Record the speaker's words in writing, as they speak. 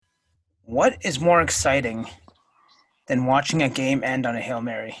What is more exciting than watching a game end on a Hail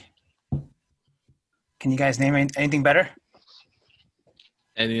Mary? Can you guys name anything better?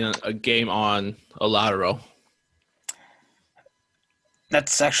 And a game on a lateral.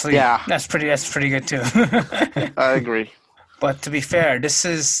 That's actually Yeah. that's pretty good too. I agree. But to be fair, this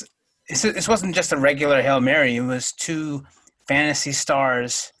wasn't just a regular Hail Mary. It was two fantasy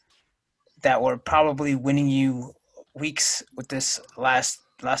stars that were probably winning you weeks with this last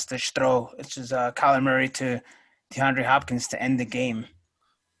ditch throw, which is Kyler Murray to DeAndre Hopkins to end the game,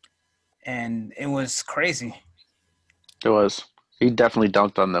 and it was crazy. It was. He definitely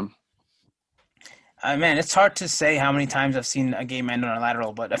dunked on them. Man, it's hard to say how many times I've seen a game end on a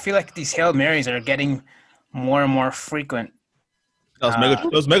lateral, but I feel like these Hail Marys are getting more and more frequent. That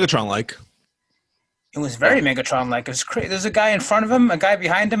was Megatron-like. It was very Megatron-like. It was crazy. There's a guy in front of him, a guy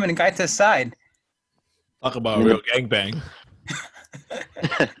behind him, and a guy to the side. Talk about a real gangbang.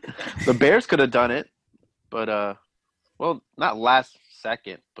 The Bears could have done it, but well, not last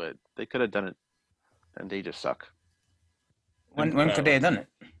second, but they could have done it, and they just suck. When could they have done it?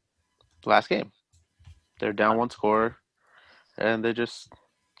 Last game, they're down one score, and they just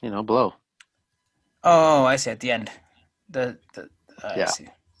blow. Oh, I see. At the end, Yeah. I see.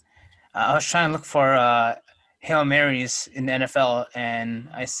 I was trying to look for Hail Marys in the NFL, and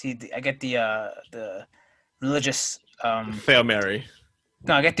I get the religious. Hail Mary.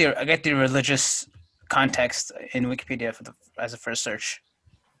 No, I get the religious context in Wikipedia as a first search.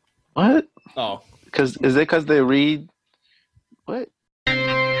 What? Oh. Because they read what?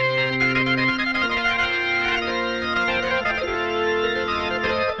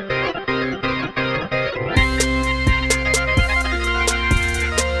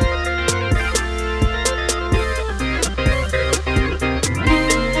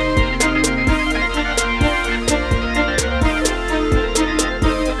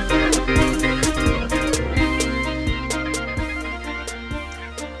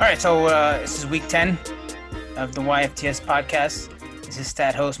 All right, so this is week 10 of the YFTS podcast. This is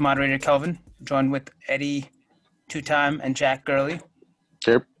stat host, moderator Kelvin, joined with Eddie Two-Time and Jack Gurley.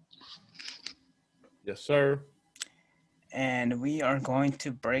 Sure. Yes, sir. And we are going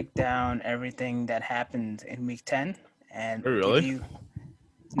to break down everything that happened in week 10. And Really?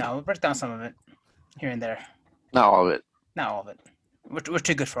 We'll break down some of it here and there. Not all of it. Not all of it. We're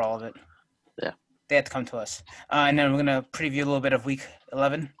too good for all of it. Yeah. They had to come to us. And then we're going to preview a little bit of week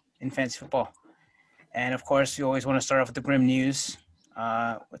 11 in fantasy football. And, of course, you always want to start off with the grim news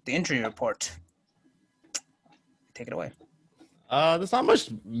with the injury report. Take it away. There's not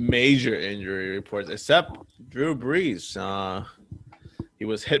much major injury reports except Drew Brees. He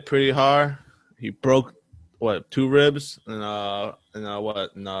was hit pretty hard. He broke, 2 ribs? Punctured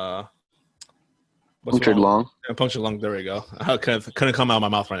lung. Punctured lung, there we go. I couldn't come out of my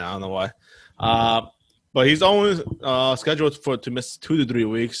mouth right now. I don't know why. But he's always scheduled to miss 2 to 3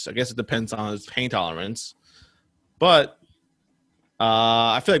 weeks. I guess it depends on his pain tolerance. But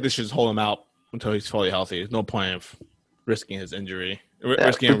I feel like this should just hold him out until he's fully healthy. There's no point of risking his injury.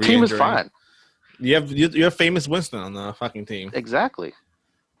 Risking the team is fine. You have famous Winston on the fucking team. Exactly.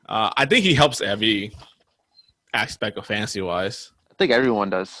 I think he helps every aspect of fantasy-wise. I think everyone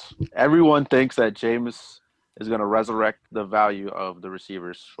does. Everyone thinks that Jameis is going to resurrect the value of the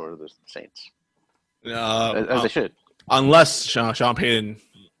receivers for the Saints. As they should. Unless Sean Payton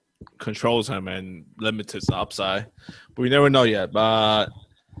controls him and limits his upside. But we never know yet. But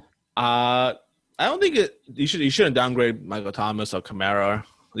I don't think you shouldn't downgrade Michael Thomas or Kamara.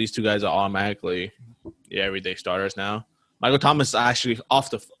 These two guys are automatically everyday starters now. Michael Thomas is actually off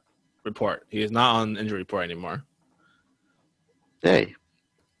the report. He is not on injury report anymore. Hey.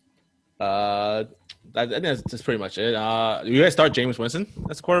 I think that's pretty much it. You guys start Jameis Winston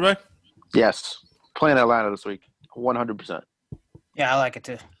as a quarterback? Yes. Playing Atlanta this week. 100%. Yeah, I like it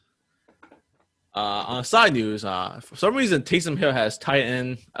too. On side news, for some reason, Taysom Hill has tight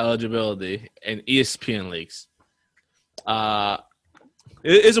end eligibility in ESPN leagues.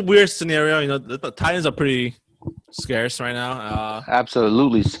 It is a weird scenario. The tight ends are pretty scarce right now.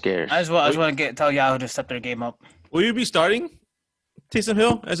 Absolutely scarce. I just want to tell Yahoo to step their game up. Will you be starting Taysom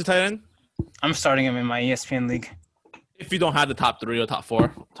Hill as a tight end? I'm starting him in my ESPN league. If you don't have the top 3 or top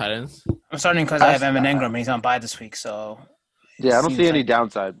 4 tight ends? I'm starting because I have Evan Engram. He's on bye this week, so... Yeah, I don't see any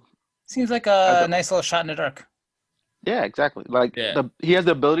downside. Seems like a nice little shot in the dark. Yeah, exactly. He has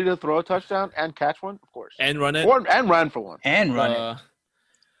the ability to throw a touchdown and catch one, of course. And run it. And run for one. And run it.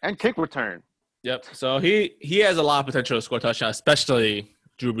 And kick return. Yep. So he has a lot of potential to score touchdowns, especially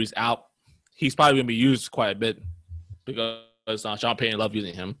Drew Brees out. He's probably going to be used quite a bit because Sean Payton loved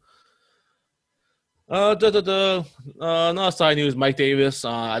using him. Another side news: Mike Davis.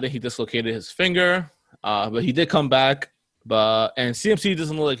 I think he dislocated his finger, but he did come back. And CMC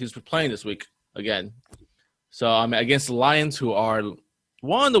doesn't look like he's playing this week again. So against the Lions, who are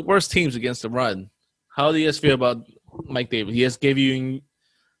one of the worst teams against the run. How do you guys feel about Mike Davis? He has gave you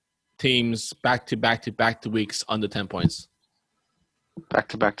teams back to weeks under 10 points. Back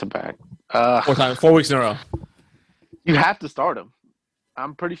to back. 4 weeks in a row. You have to start him.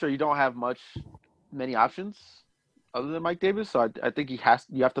 I'm pretty sure you don't have many options other than Mike Davis, so I think you have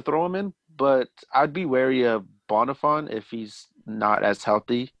to throw him in. But I'd be wary of Bonifant if he's not as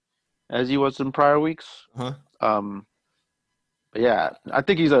healthy as he was in prior weeks. Uh-huh. But yeah, I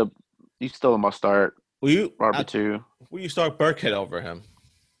think he's still a must start. RB2. Will you start Burkhead over him?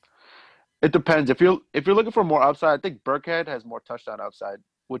 It depends. If you're looking for more upside, I think Burkhead has more touchdown upside,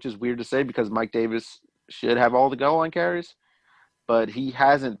 which is weird to say because Mike Davis should have all the goal line carries, but he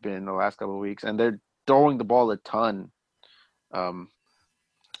hasn't been the last couple of weeks, and they're throwing the ball a ton. And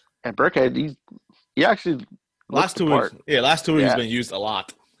Burkhead, he actually last 2 weeks. Yeah, last 2 weeks he's been used a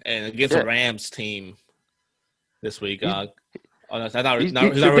lot, and against the Rams team this week. He's not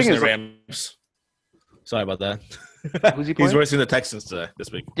versing the Rams. Sorry about that. Who's he playing? He's versing the Texans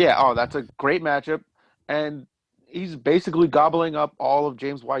this week. Yeah, that's a great matchup. And he's basically gobbling up all of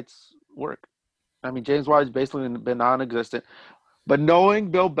James White's work. I mean, James White's basically been non-existent. But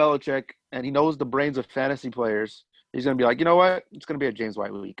knowing Bill Belichick, and he knows the brains of fantasy players, he's going to be like, you know what? It's going to be a James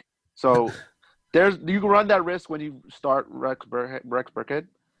White week. So you can run that risk when you start Rex Burkhead.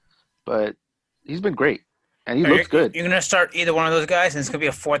 But he's been great. And he looks good. You're going to start either one of those guys, and it's going to be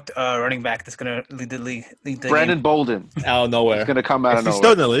a fourth running back that's going to lead the Brandon game. Bolden. Out of nowhere. He's going to come out of nowhere. He's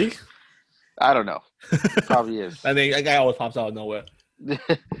still in the league? I don't know. Probably is. I think that guy always pops out of nowhere.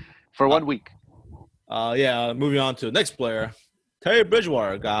 For 1 week. Moving on to the next player. Terry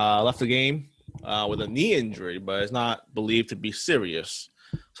Bridgewater left the game with a knee injury, but it's not believed to be serious.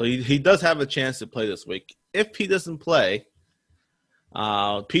 So he does have a chance to play this week. If he doesn't play,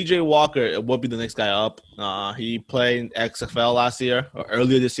 PJ Walker will be the next guy up. He played in XFL last year or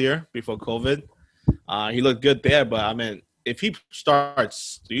earlier this year before COVID. He looked good there, but I mean, if he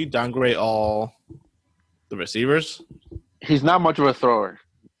starts, do you downgrade all the receivers? He's not much of a thrower.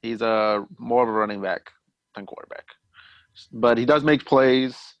 He's more of a running back than quarterback. But he does make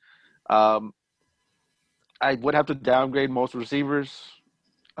plays. I would have to downgrade most receivers.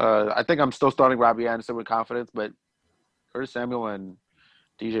 I think I'm still starting Robbie Anderson with confidence, but Curtis Samuel and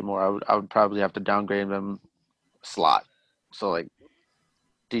DJ Moore, I would probably have to downgrade them slot. So, like,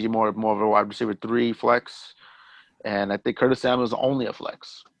 DJ Moore, more of a wide receiver 3 flex. And I think Curtis Samuel is only a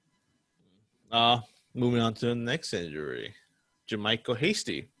flex. Moving on to the next injury. Jermichael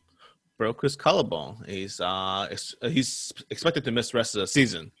Hasty broke his collarbone. He's expected to miss the rest of the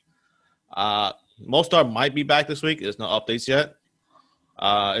season. Mostert might be back this week. There's no updates yet.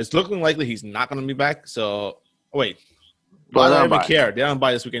 It's looking likely he's not going to be back. So, wait. Well, I don't even care. They don't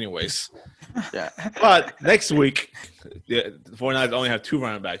buy this week anyways. Yeah. But next week, the 49ers only have 2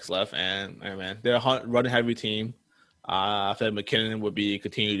 running backs left. And, man, they're a running-heavy team. I feel like McKinnon would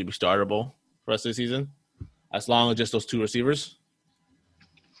continue to be startable for the rest of the season, as long as just those 2 receivers.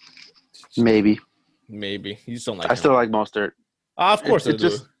 Maybe. You just don't like him. I still like Mostert. Of course I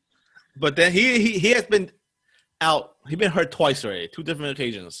do. But then he has been out. He's been hurt twice already, 2 different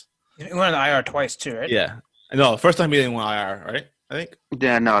occasions. He went on the IR twice too, right? Yeah. No, the first time he didn't went IR, right? I think.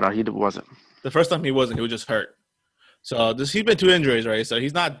 Yeah, no, he wasn't. The first time he wasn't. He was just hurt. So he's been 2 injuries, right? So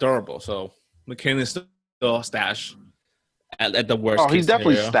he's not durable. So McKinnon's still a stash at the worst. Oh, he's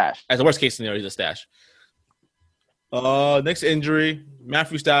definitely scenario. stashed. At the worst case scenario, he's a stash. Next injury,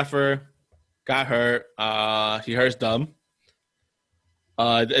 Matthew Stafford got hurt. He hurt his thumb.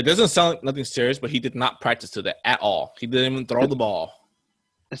 It doesn't sound like nothing serious, but he did not practice today at all. He didn't even throw the ball.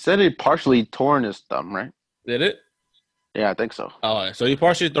 It said he partially torn his thumb, right? Did it? Yeah, I think so. Oh, so he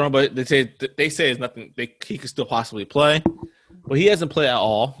partially thrown, but they say it's nothing. He could still possibly play, but he hasn't played at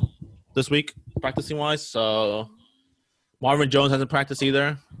all this week, practicing wise. So Marvin Jones hasn't practiced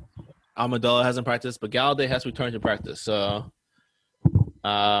either. Amendola hasn't practiced, but Galladay has returned to practice. So,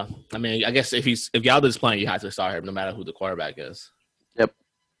 I mean, I guess if Galladay's playing, you have to start him, no matter who the quarterback is. Yep.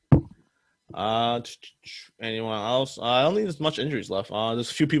 Anyone else? I don't think there's much injuries left.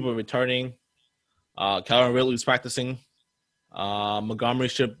 There's a few people returning. Calvin Ridley's practicing. Montgomery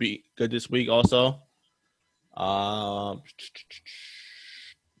should be good this week also.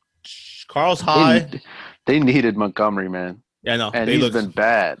 Carl's high. They needed Montgomery, man. Yeah, I know. And he's been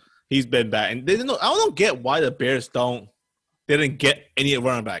bad. He's been bad. And I don't get why the Bears didn't get any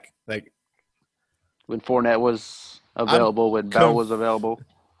running back. Like when Fournette was available, when Bell was available.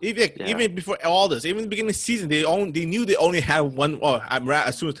 Even before all this, even the beginning of the season, they knew they only had one. Oh,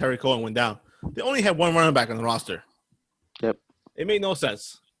 as soon as Terry Cohen went down, they only had one running back on the roster. Yep. It made no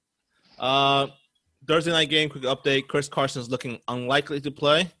sense. Thursday night game, quick update. Chris Carson's looking unlikely to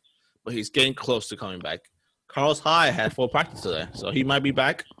play, but he's getting close to coming back. Carlos Hyde had full practice today, so he might be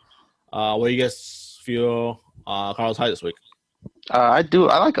back. What do you guys feel Carlos Hyde this week? I do.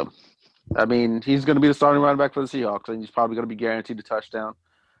 I like him. I mean, he's going to be the starting running back for the Seahawks, and he's probably going to be guaranteed a touchdown.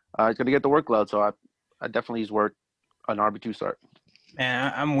 He's going to get the workload, so I definitely he's worth an RB2 start.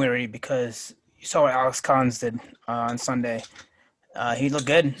 Man, I'm weary because you saw what Alex Collins did on Sunday. He looked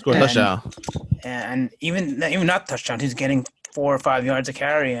good. Scored a touchdown. And even not touchdown, he's getting 4 or 5 yards a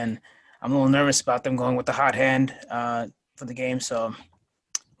carry, and I'm a little nervous about them going with the hot hand for the game. So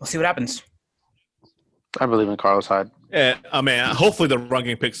we'll see what happens. I believe in Carlos Hyde. Yeah, I mean, hopefully the run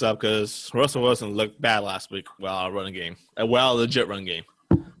game picks up because Russell Wilson looked bad last week while running game. Well, legit run game.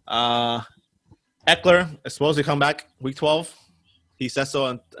 Eckler is supposed to come back week 12. He said so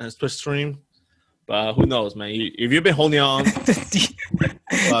on his Twitch stream. But who knows, man? If you've been holding on.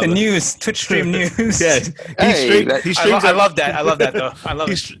 the news, Twitch stream news. Yeah, he streams. I love that. I love that, though. I love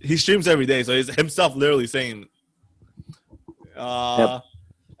it. He streams every day, so he's himself literally saying, I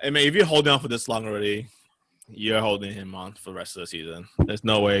mean, if you're holding on for this long already, you're holding him on for the rest of the season. There's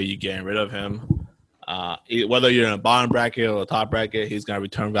no way you're getting rid of him. Whether you're in a bottom bracket or a top bracket, he's going to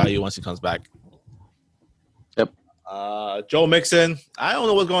return value once he comes back. Yep. Joe Mixon, I don't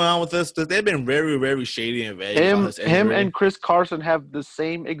know what's going on with this. They've been very, very shady and vague. Him and Chris Carson have the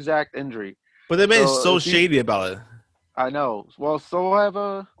same exact injury. But they've been so shady about it. I know. Well, so have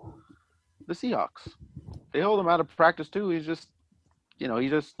the Seahawks. They hold him out of practice too. He's just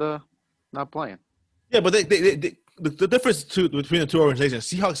not playing. Yeah, but the difference between the two organizations,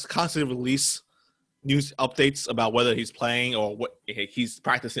 Seahawks constantly release news updates about whether he's playing or what he's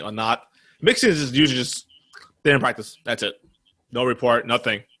practicing or not. Mixon is usually just didn't practice. That's it. No report,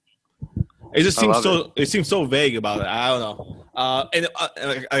 nothing. It just seems so vague about it. I don't know. And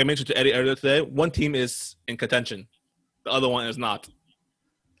like I mentioned to Eddie earlier today, one team is in contention, the other one is not.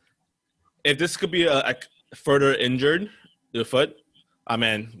 If this could be a further injured your foot, I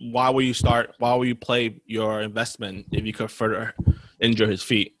mean, why will you start? Why will you play your investment if you could further injure his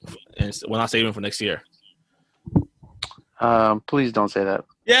feet? And we're not saving for next year. Please don't say that.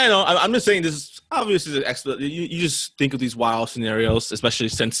 Yeah, no, I'm just saying this is obviously you just think of these wild scenarios, especially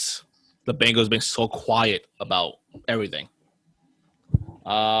since the Bengals been so quiet about everything.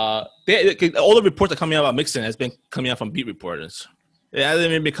 All the reports that are coming out about Mixon has been coming out from beat reporters. It hasn't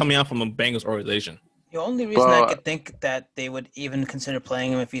even been coming out from a Bengals organization. The only reason I could think that they would even consider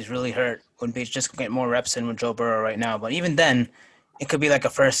playing him if he's really hurt would be just get more reps in with Joe Burrow right now. But even then, it could be like a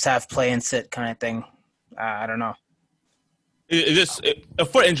first half play and sit kind of thing. I don't know. A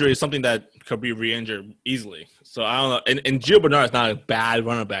foot injury is something that could be re-injured easily. So I don't know. And Gio Bernard is not a bad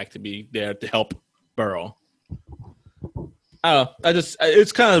running back to be there to help Burrow. I don't know.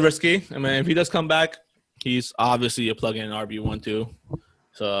 It's kind of risky. I mean, if he does come back, he's obviously a plug-in RB1 too.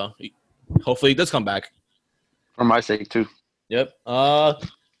 So hopefully he does come back. For my sake too. Yep.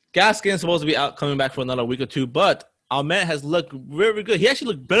 Gaskin's supposed to be out coming back for another week or two, but Ahmed has looked very good. He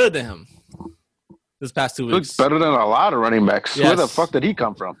actually looked better than him this past 2 weeks. Looks better than a lot of running backs. Yes. Where the fuck did he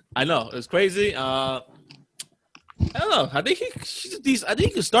come from? I know. It's crazy. I don't know. I think he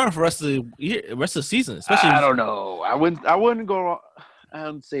can start for the rest of the year, rest of the season. Especially I don't know. I wouldn't go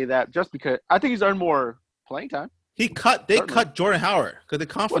and say that just because I think he's earned more playing time. They cut Jordan Howard because they're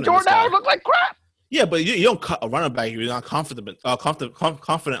confident. Well, Jordan Howard looked like crap. Yeah, but you don't cut a running back if you're not confident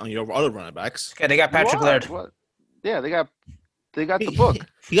on your other running backs. Okay, they got Patrick Laird. Yeah, they got the book.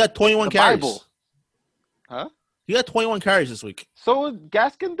 He got 21 carries. Bible. Huh? He got 21 carries this week. So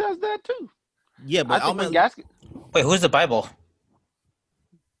Gaskin does that too. Yeah, but Gaskin. Wait, who's the Bible?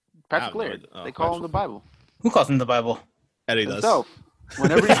 Patrick Laird. They call him the Bible. Who calls him the Bible? Eddie himself. does.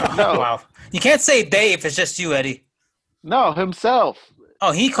 Whenever Wow. You can't say they if it's just you, Eddie. No, himself.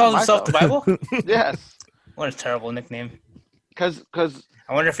 Oh, he calls himself the Bible? Yes. What a terrible nickname. Because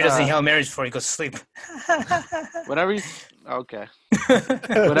I wonder if he does any Hail Marys before he goes to sleep. Whenever he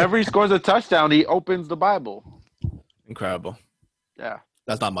scores a touchdown, he opens the Bible. Incredible. Yeah.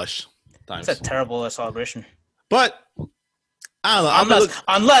 That's not much. Times. It's a terrible celebration. But I don't know.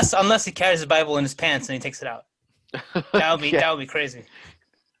 Unless he carries the Bible in his pants and he takes it out. That would be crazy.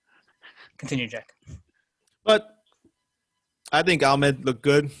 Continue, Jack. But I think Ahmed looked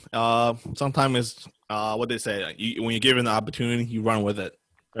good. Sometimes what they say, when you're given the opportunity, you run with it,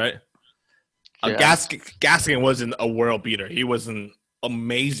 right? Yeah. Gaskin wasn't a world beater. He wasn't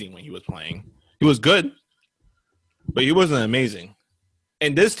amazing when he was playing. He was good, but he wasn't amazing.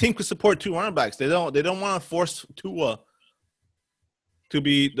 And this team could support 2 running backs. They don't want to force Tua to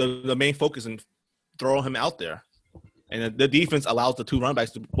be the main focus and throw him out there. And the defense allows the 2 running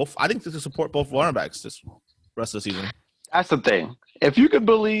backs to both. I think to support both running backs this rest of the season. That's the thing. If you could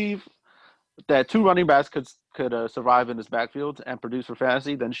believe that 2 running backs could survive in this backfield and produce for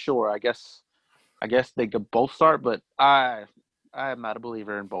fantasy, then sure, I guess they could both start. But I am not a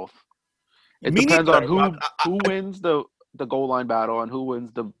believer in both. It depends on who wins the goal line battle and who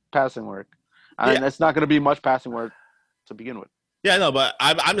wins the passing work. And it's not going to be much passing work to begin with. Yeah, no, but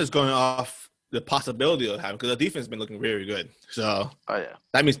I'm just going off the possibility of having, because the defense has been looking very good. So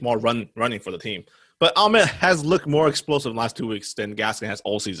that means more running for the team. But Ahmed has looked more explosive in the last 2 weeks than Gaskin has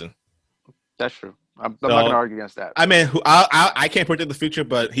all season. That's true. I'm not going to argue against that. I mean, I can't predict the future,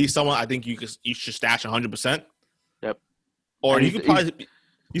 but he's someone I think you should stash 100%. Yep. Or you could probably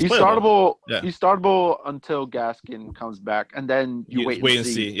he's startable. Yeah. He's startable until Gaskin comes back, and then you wait and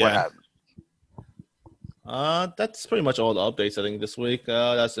see what happens. That's pretty much all the updates I think this week.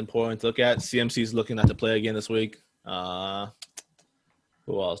 That's important to look at. CMC's looking at to play again this week. Who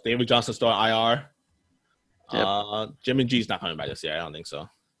else? David Johnson starting IR. Yep. Jimmy G's not coming back this year. I don't think so.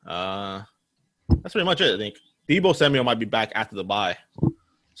 That's pretty much it. I think Deebo Samuel might be back after the bye,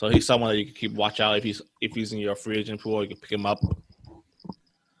 so he's someone that you can keep watch out if he's in your free agent pool. You can pick him up,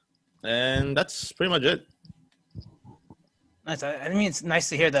 and that's pretty much it. Nice. I mean, it's nice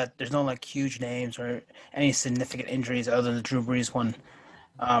to hear that there's no like huge names or any significant injuries other than the Drew Brees one.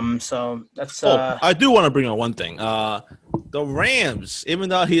 So that's. I do want to bring up one thing. The Rams, even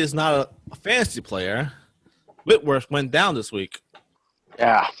though he is not a fantasy player, Whitworth went down this week.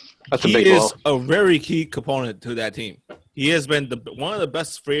 Yeah, that's a big blow. He is a very key component to that team. He has been one of the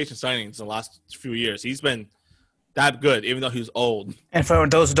best free agent signings in the last few years. He's been that good, even though he's old. And for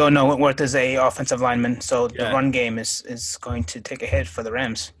those who don't know, Whitworth is a offensive lineman, so the run game is going to take a hit for the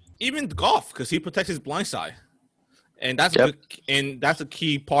Rams. Even Goff, because he protects his blind side, and that's a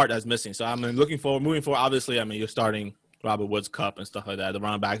key part that's missing. So I'm moving forward. Obviously, I mean you're starting Robert Woods, Cup, and stuff like that. The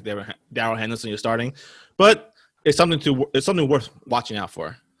running back, Darrell Henderson, you're starting, but it's something worth watching out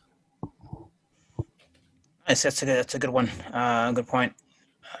for. Nice, that's a good one. Good point.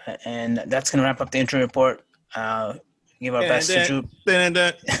 And that's gonna wrap up the injury report. Give our best to Drew.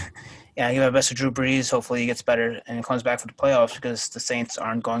 Give our best to Drew Brees. Hopefully he gets better and comes back for the playoffs because the Saints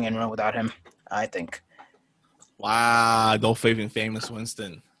aren't going anywhere without him, I think. Wow, no faith in famous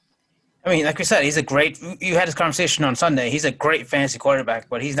Winston. I mean, like we said, you had this conversation on Sunday. He's a great fantasy quarterback,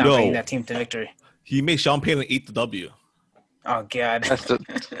 but he's not bringing that team to victory. He made Sean Payton eat the W. Oh, God. That's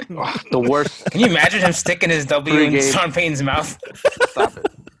the worst. Can you imagine him sticking his W in Sean Payton's mouth? Stop it.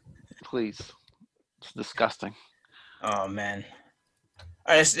 Please. It's disgusting. Oh, man.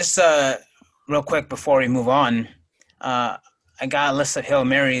 All right, just real quick before we move on, I got a list of Hail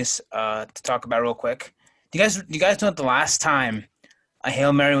Marys to talk about real quick. Do you guys know the last time a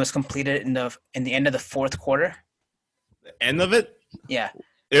Hail Mary was completed in the end of the fourth quarter? The end of it? Yeah.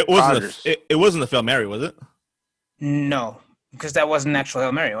 It wasn't a Hail Mary, was it? No, because that wasn't an actual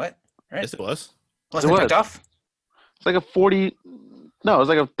Hail Mary, what? Right? Yes, it was. Wasn't it picked off? It's like a 40 – no, it was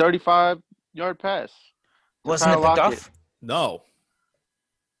like a 35-yard pass. Wasn't it picked off? No.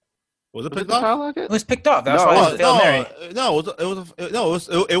 Was it picked off? It was picked off. That's why it was Hail Mary.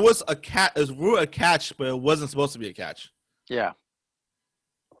 It was a catch. It was ruled a catch, but it wasn't supposed to be a catch. Yeah.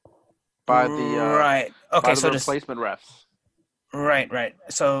 By the right. Okay, by so the replacement refs. Right.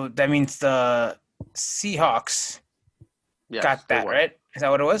 So that means the Seahawks got that, right? Is that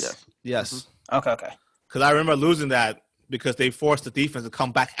what it was? Yes. Okay. Because I remember losing that because they forced the defense to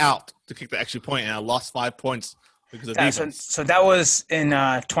come back out to kick the extra point, and I lost 5 points because of defense. So that was in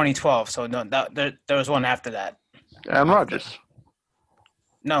 2012. So no, there was one after that. Aaron Rodgers.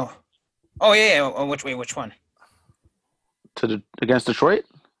 No. Oh yeah. Which one? Against Detroit?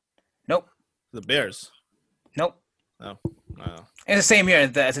 Nope. The Bears. Nope. No. It's the same year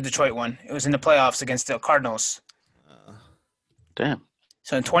as the Detroit one. It was in the playoffs against the Cardinals. Damn.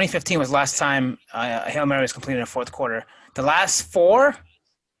 So in 2015 was the last time a Hail Mary was completed in the fourth quarter. The last 4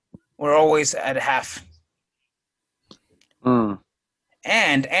 were always at a half.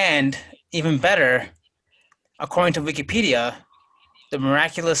 And even better, according to Wikipedia, the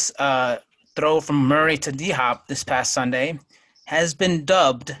miraculous throw from Murray to D-Hop this past Sunday has been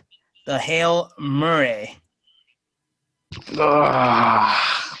dubbed the Hail Murray. For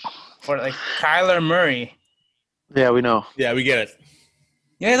like Kyler Murray. Yeah, we know. Yeah, we get it.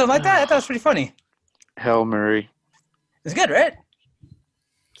 You guys don't like that? I thought it was pretty funny. Hail Murray. It's good, right?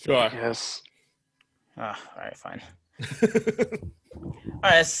 Sure. Yes. All right, fine. All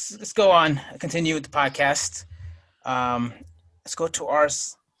right, let's go on. Continue with the podcast. let's go to our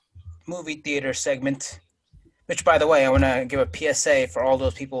movie theater segment. Which, by the way, I want to give a PSA for all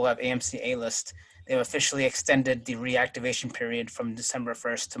those people who have AMC A-List. They've officially extended the reactivation period from December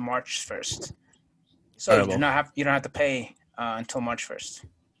 1st to March 1st. So you don't have to pay until March 1st.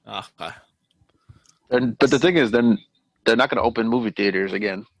 Okay. But the thing is, they're not going to open movie theaters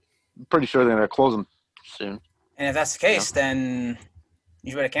again. I'm pretty sure they're going to close them soon. And if that's the case, then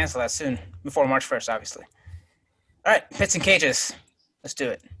you better cancel that soon, before March 1st, obviously. All right, Pits and Cages. Let's do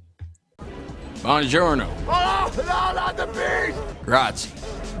it. Buongiorno. Oh, no, not the beast! Grazie.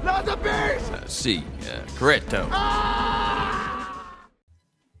 Not the beast! Si. Corretto.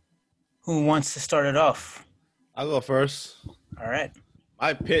 Who wants to start it off? I'll go first. All right.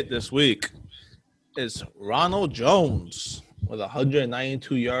 My pit this week is Ronald Jones with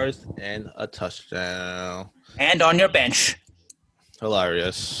 192 yards and a touchdown. And on your bench.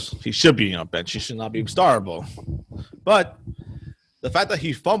 Hilarious. He should be on bench. He should not be startable. But the fact that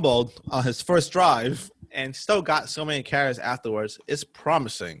he fumbled on his first drive and still got so many carries afterwards is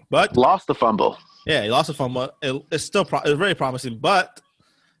promising. But Lost the fumble. yeah, he lost a fumble. It's still it's very promising, but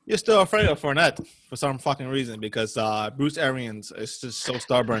you're still afraid of Fournette for some fucking reason because Bruce Arians is just so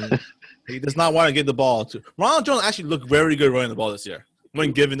stubborn. He does not want to give the ball to Ronald Jones. Actually, looked very good running the ball this year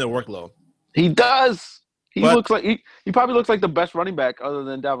when given the workload. He does. He But- looks like he probably looks like the best running back other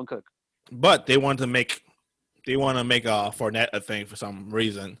than Dalvin Cook. But they want to make Fournette a thing for some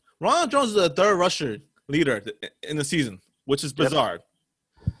reason. Ronald Jones is the third rusher leader in the season, which is bizarre.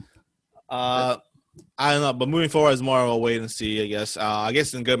 I don't know, but moving forward is more of a wait and see, I guess. I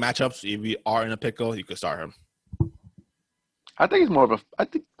guess in good matchups, if you are in a pickle, you could start him. I think he's more of a. I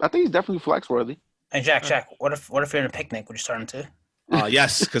think he's definitely flex worthy. Hey, Jack, what if you're in a picnic? Would you start him too?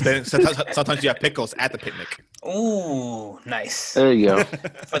 Yes, because then sometimes you have pickles at the picnic. Ooh, nice. There you go.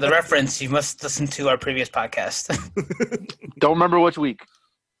 For the reference, you must listen to our previous podcast. Don't remember which week.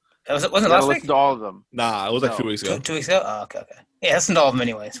 Wasn't it Gotta last listen week? to all of them. Nah, it was like No. 2 weeks ago. 2 weeks ago? Oh, okay. Yeah, listen to all of them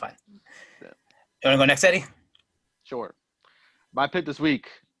anyway. It's fine. You want to go next, Eddie? Sure. My pick this week: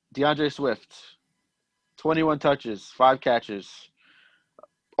 DeAndre Swift, 21 touches, 5 catches,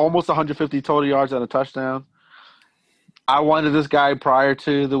 almost 150 total yards and a touchdown. I wanted this guy prior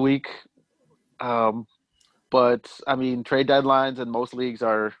to the week, but I mean, trade deadlines in most leagues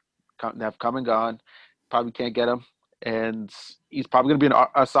have come and gone. Probably can't get him, and he's probably going to be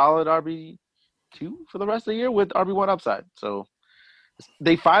a solid RB2 for the rest of the year with RB1 upside. So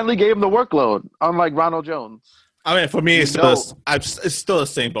they finally gave him the workload, unlike Ronald Jones. I mean, for me, it's No. still the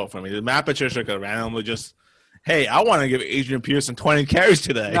same boat for me. Matt Patricia could randomly just, hey, I want to give Adrian Peterson 20 carries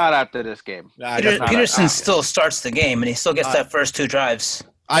today. Not after this game. Nah, that's not- Peterson still starts the game, and he still gets that first 2 drives.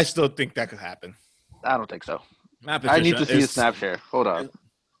 I still think that could happen. I don't think so. Matt I need Patricia to see a is- snap share. Hold on.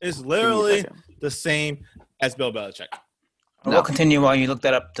 It's Give me a literally second. the same as Bill Belichick. No. We'll continue while you look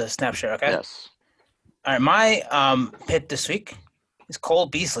that up, the snap share, okay? Yes. All right, my pit this week is Cole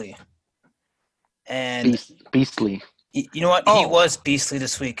Beasley. And Beastly. you know what? He Oh. was beastly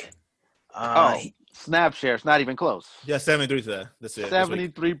this week. Snap share. It's not even close. Yeah, 73 today. That's it. this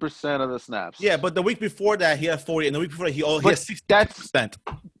week. 73% of the snaps. Yeah, but the week before that, he had 40, and the week before that, he But had 60%.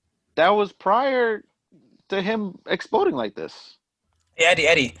 that was prior to him exploding like this. Hey,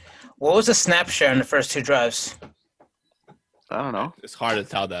 Eddie, what was the snap share in the first 2 drives? I don't know. It's hard to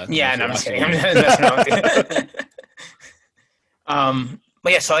tell that. Yeah, no, I'm just kidding. I'm just messing around with you.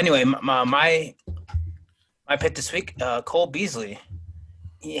 But yeah, so anyway, my pick this week, Cole Beasley.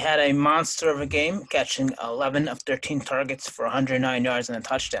 He had a monster of a game, catching 11 of 13 targets for 109 yards and a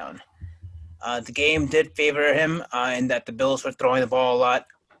touchdown. The game did favor him in that the Bills were throwing the ball a lot.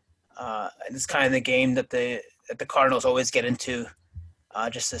 It's kind of the game that the Cardinals always get into,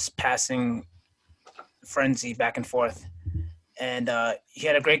 just this passing frenzy back and forth. And he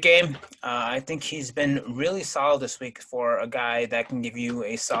had a great game. I think he's been really solid this week for a guy that can give you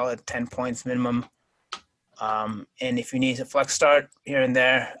a solid 10 points minimum. And if you need a flex start here and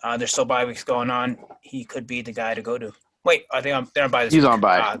there, there's still bye weeks going on. He could be the guy to go to. Wait, are they on? They're on bye this He's week. on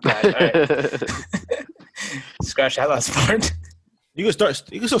bye. Ah, God, all right. Scratch that last part. You can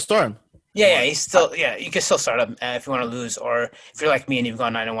still start him. Yeah, he's still. Yeah, you can still start him if you want to lose, or if you're like me and you've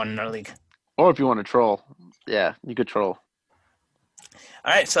gone 9-1 in our league. Or if you want to troll. Yeah, you could troll.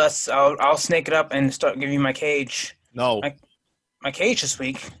 All right, so I'll snake it up and start giving you my cage. No. My cage this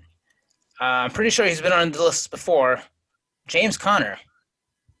week. I'm pretty sure he's been on the list before. James Conner.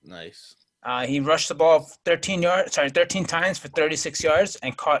 Nice. He rushed the ball 13 times for 36 yards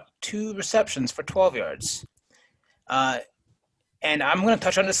and caught 2 receptions for 12 yards. And I'm going to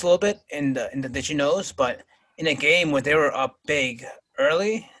touch on this a little bit in the Did You Knows, but in a game where they were up big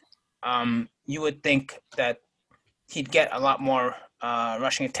early, you would think that he'd get a lot more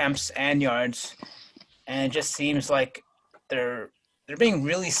rushing attempts and yards, and it just seems like they're being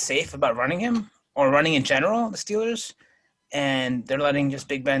really safe about running him or running in general, the Steelers, and they're letting just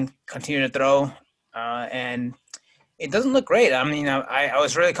Big Ben continue to throw, and it doesn't look great. I mean, I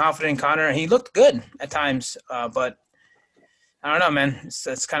was really confident in Connor. He looked good at times, but I don't know, man.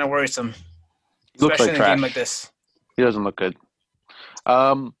 It's kind of worrisome, He looks especially like in a game trash. like this. He doesn't look good.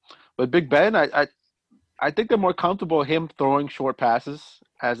 But Big Ben, I think they're more comfortable him throwing short passes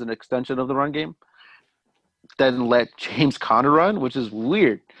as an extension of the run game than let James Conner run, which is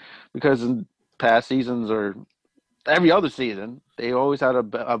weird because in past seasons or every other season, they always had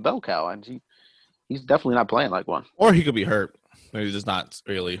a bell cow, and he's definitely not playing like one. Or he could be hurt. Maybe he's just not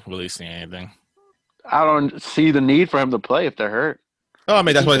really releasing anything. I don't see the need for him to play if they're hurt. Oh, I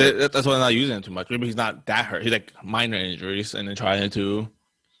mean, that's why they're not using him too much. Maybe he's not that hurt. He's like minor injuries and then trying to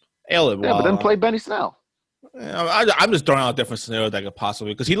ail it. Yeah, but then play Benny Snell. I'm just throwing out different scenarios that could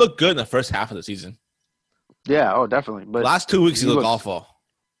possibly because he looked good in the first half of the season. Yeah, oh, definitely. But Last 2 weeks he looked looks awful.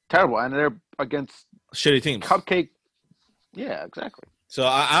 terrible, and they're against Shitty teams. cupcake. Yeah, exactly. So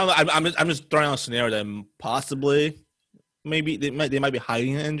I'm just throwing out a scenario that possibly maybe they might be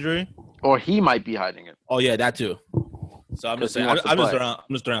hiding an injury. Or he might be hiding it. Oh yeah, that too. So I'm just saying I'm just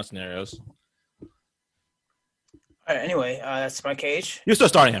throwing out scenarios. All right, anyway, that's my cage. You're still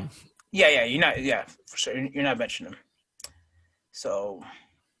starting him. Yeah, you're not. Yeah, for sure, you're not benching him. So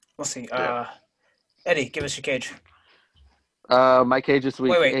we'll see. Yeah. Eddie, give us your cage. My cage this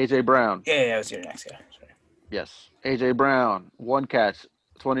week, Wait. AJ Brown. Yeah, I was your next. Yeah, sorry. Yes, AJ Brown, 1 catch,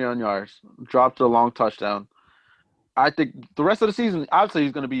 21 yards, dropped a long touchdown. I think the rest of the season, obviously,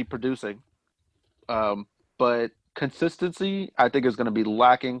 he's going to be producing, but consistency, I think, is going to be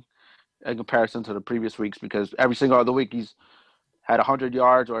lacking in comparison to the previous weeks because every single other week he's had 100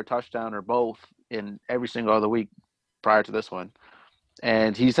 yards or a touchdown or both in every single other week prior to this one,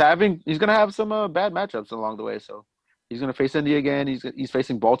 and he's going to have some bad matchups along the way. So he's going to face Indy again. He's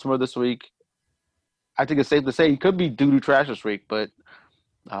facing Baltimore this week. I think it's safe to say he could be doo-doo trash this week, but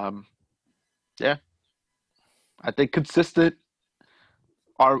yeah. I think consistent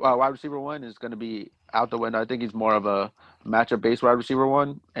wide receiver 1 is going to be out the window. I think he's more of a matchup-based wide receiver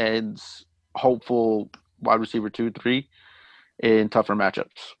 1 and hopeful wide receiver 2, 3 in tougher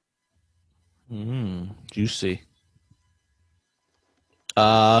matchups. Juicy.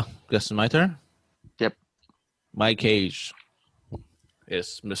 Guess it's my turn? Yep. My cage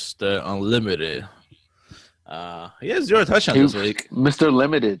is Mr. Unlimited. He has 0 touchdowns this week. Mr.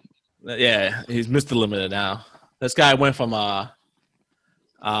 Limited. Yeah, he's Mr. Limited now. This guy went from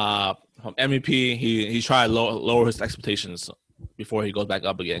MVP. He tried to lower his expectations before he goes back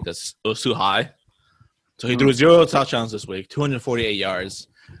up again because it was too high. So he threw 0 touchdowns this week, 248 yards.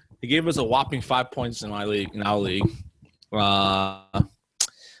 He gave us a whopping 5 points in our league.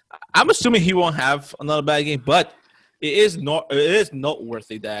 I'm assuming he won't have another bad game, but it is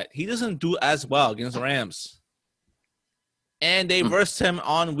noteworthy that he doesn't do as well against the Rams. And they versed him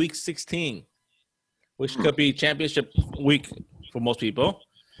on week 16, which could be championship week for most people.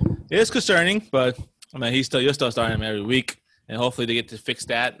 It is concerning, but I mean, you're still starting him every week, and hopefully they get to fix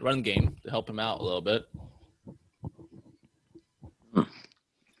that run game to help him out a little bit.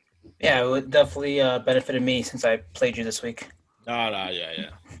 Yeah, it would definitely benefited me since I played you this week. Yeah. All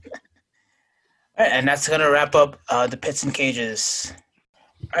right, and that's going to wrap up the pits and cages.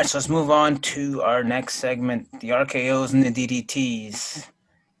 All right, so let's move on to our next segment, the RKOs and the DDTs.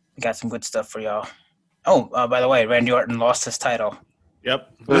 We got some good stuff for y'all. Oh, by the way, Randy Orton lost his title.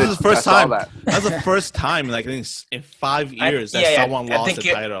 Yep. This is the first time. That. That's the first time, like, in 5 years someone lost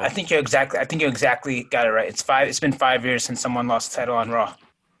the title. I think you exactly got it right. It's been 5 years since someone lost the title on Raw.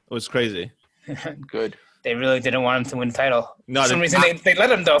 It was crazy. Good. They really didn't want him to win the title. No, for some reason, they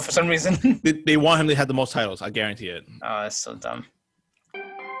let him, though, for some reason. They want him to have the most titles. I guarantee it. Oh, that's so dumb.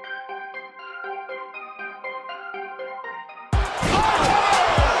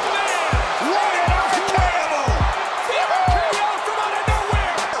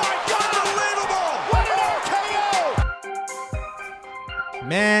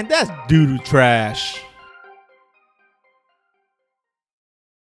 Man, that's doo-doo trash.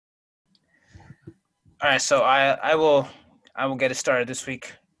 All right, so I will get it started this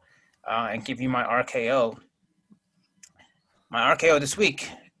week and give you my RKO. My RKO this week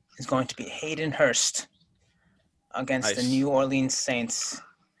is going to be Hayden Hurst against the New Orleans Saints.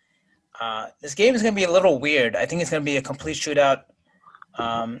 This game is going to be a little weird. I think it's going to be a complete shootout.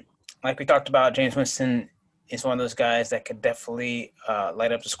 Like we talked about, James Winston is one of those guys that could definitely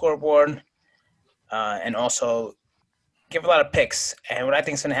light up the scoreboard and also give a lot of picks, and what I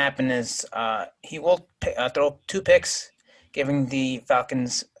think is going to happen is he will throw 2 picks, giving the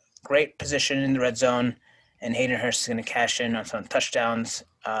Falcons great position in the red zone, and Hayden Hurst is going to cash in on some touchdowns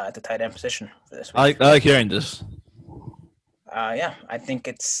at the tight end position for this week. I like hearing this. Yeah, I think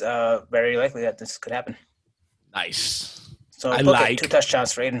it's very likely that this could happen. Nice. So I book like. it, 2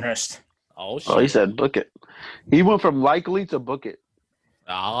 touchdowns for Hayden Hurst. Oh shit! Oh, he said book it. He went from likely to book it.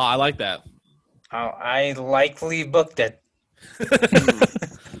 Oh, I like that. I likely booked it.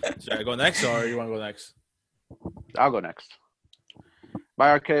 Should I go next, or you want to go next? I'll go next.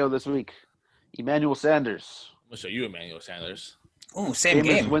 My RKO this week, Emmanuel Sanders. I'm gonna show you Emmanuel Sanders. Ooh, same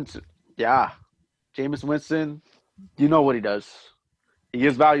game. Winston. Yeah. Jameis Winston, you know what he does. He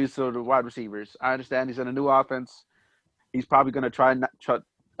gives value to the wide receivers. I understand he's in a new offense. He's probably going to try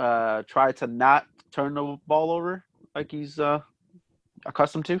to not turn the ball over like he's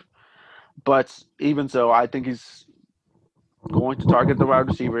accustomed to. But even so, I think he's going to target the wide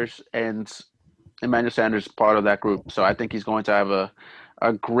receivers, and Emmanuel Sanders is part of that group. So I think he's going to have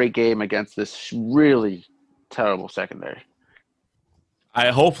a great game against this really terrible secondary.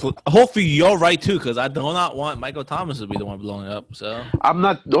 Hopefully you're right too, because I do not want Michael Thomas to be the one blowing up. So I'm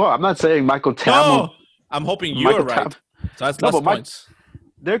not saying Michael Thomas. no, I'm hoping you're Michael right. Thomas. So that's No, less but points.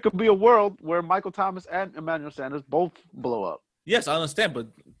 There could be a world where Michael Thomas and Emmanuel Sanders both blow up. Yes, I understand, but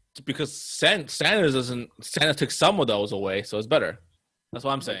because Sanders took some of those away, so it's better. That's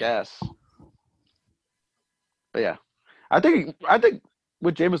what I'm saying. Yes. But yeah, I think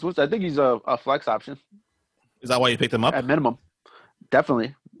with Jameis Winston, I think he's a flex option Is that why you picked him up? at minimum.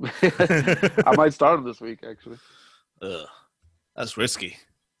 Definitely. I might start him this week, actually. Ugh, that's risky.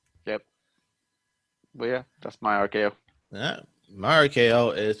 Yep. But yeah, that's my RKO. Yeah, my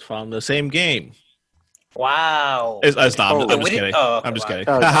RKO is from the same game. Wow. It's not. Oh, I'm just we kidding. didn't- oh, okay, I'm just wow. kidding.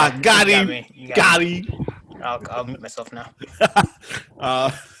 Oh, Got You him. me. You Got me. him. I'll mute myself now.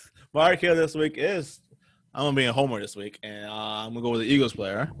 My RKO this week is I'm gonna be a homer this week, and I'm gonna go with the Eagles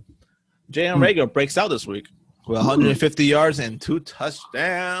player. Jalen Reagor breaks out this week with 150 yards and 2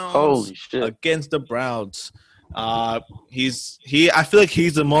 touchdowns. Holy shit. Against the Browns. I feel like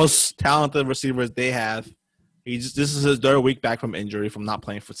he's the most talented receiver they have. This is his 3rd week back from injury, from not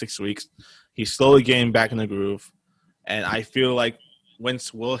playing for 6 weeks. He's slowly getting back in the groove, and I feel like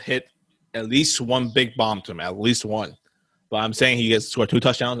Wentz will hit at least one big bomb to him, at least one. But I'm saying he gets scored 2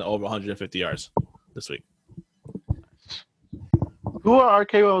 touchdowns and over 150 yards this week. Who are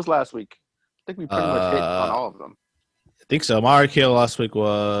RKOs last week? I think we pretty much hit on all of them. I think so. My RKO last week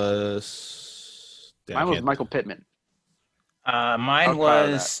was Mine was Michael Pittman. Mine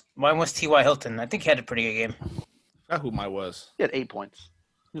was T.Y. Hilton. I think he had a pretty good game. I forgot who mine was. He had 8 points.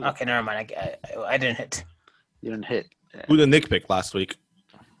 Okay, never mind. I didn't hit. You didn't hit. Yeah. Who did Nick pick last week?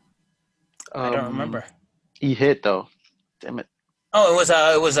 I don't remember. He hit though. Damn it. Oh, it was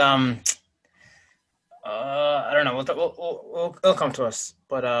I don't know. It'll come to us.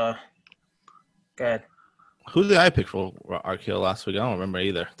 But go ahead. Who did I pick for RKO last week? I don't remember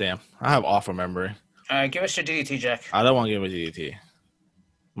either. Damn, I have awful memory. Give us your DDT, Jack. I don't want to give a DDT.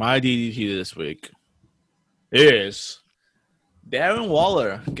 My DDT this week is Darren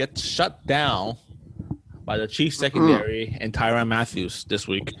Waller gets shut down by the Chiefs secondary and Tyrann Mathieu this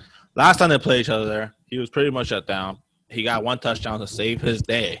week. Last time they played each other, he was pretty much shut down. He got 1 touchdown to save his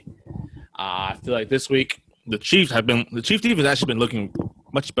day. I feel like this week the Chiefs defense actually been looking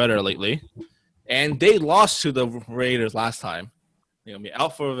much better lately, and they lost to the Raiders last time. They're gonna be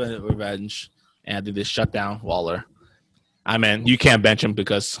out for revenge, and I think they shut down Waller. I mean, you can't bench him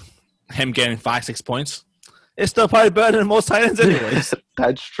because him getting 5-6 points is still probably better than most tight ends, anyways.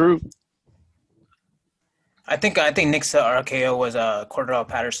 That's true. I think Nick's RKO was Cordell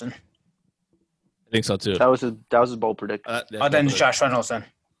Patterson. I think so too. That was his bold predict. Then Josh Reynolds then.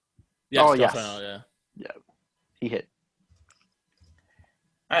 Yes, Oh, Josh yes. Reynolds, yeah. He hit.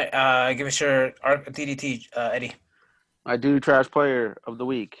 All right, give us your DDT, Eddie. My dude trash player of the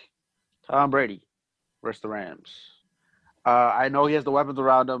week, Tom Brady versus the Rams. I know he has the weapons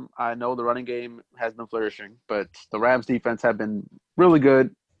around him. I know the running game has been flourishing, but the Rams defense have been really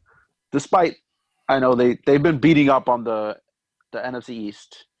good. Despite, I know they've been beating up on the NFC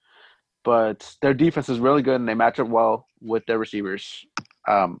East, but their defense is really good and they match up well with their receivers.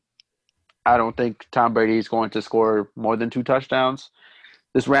 I don't think Tom Brady is going to score more than 2 touchdowns.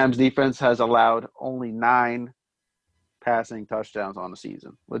 This Rams defense has allowed only 9 passing touchdowns on the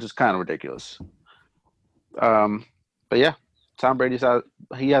season, which is kind of ridiculous. But yeah, Tom Brady's out.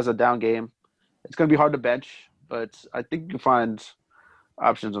 He has a down game. It's going to be hard to bench, but I think you can find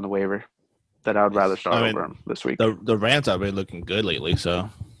options on the waiver that I would rather start over him this week. The Rams have been looking good lately, so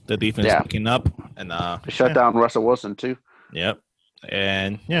the defense is picking up. And Shut down Russell Wilson too. Yep.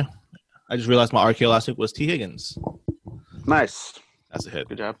 And yeah, I just realized my RKO last week was T. Higgins. Nice. That's a hit.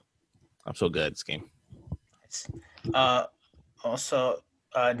 Good job. I'm so good at this game. Also,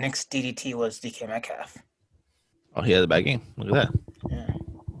 Nick's DDT was DK Metcalf. Oh, he had a bad game. Look at that. Yeah.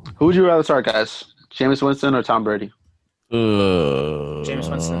 Who would you rather start, guys? Jameis Winston or Tom Brady? Jameis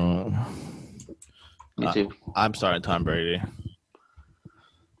Winston. Me too. I'm starting Tom Brady.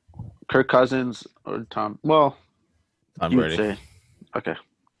 Kirk Cousins or Tom? Well, Tom you would Brady. say. Okay.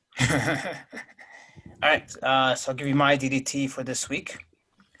 All right, so I'll give you my DDT for this week.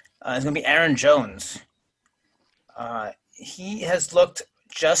 It's going to be Aaron Jones. He has looked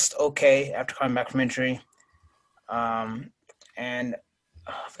just okay after coming back from injury. And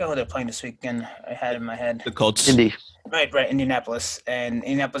I forgot who they're playing this weekend. I had it in my head. The Colts. Indy. Right, Indianapolis. And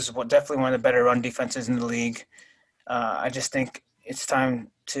Indianapolis is definitely one of the better run defenses in the league. I just think it's time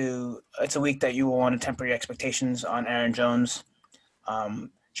it's a week that you will want to temper your expectations on Aaron Jones.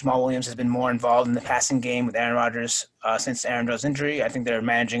 Jamal Williams has been more involved in the passing game with Aaron Rodgers since Aaron Jones' injury. I think they're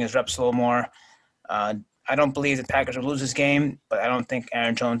managing his reps a little more. I don't believe the Packers will lose this game, but I don't think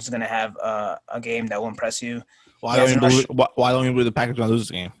Aaron Jones is going to have a game that will impress you. Why don't you believe the Packers going to lose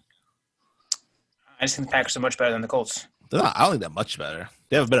this game? I just think the Packers are much better than the Colts. I don't think they're much better.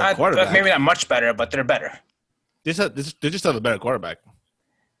 They have a better quarterback. Maybe not much better, but they're better. They just have a better quarterback.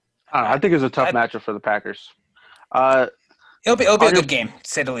 I think it's a tough matchup for the Packers. It'll be a good game, to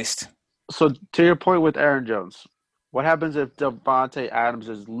say the least. So to your point with Aaron Jones, what happens if Devontae Adams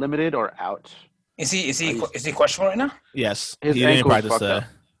is limited or out? Is he questionable right now? Yes. His he didn't ankle's practice fucked today. up.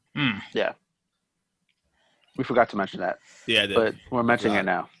 Yeah. We forgot to mention that. Yeah, I did. But we're mentioning it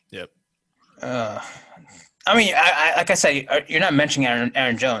now. Yep. I mean, I like I said, you're not mentioning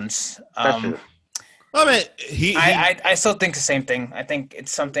Aaron Jones. That's true. I mean, I still think the same thing. I think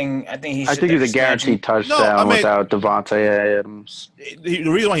it's something. I think he's a guaranteed touchdown without Devontae Adams. The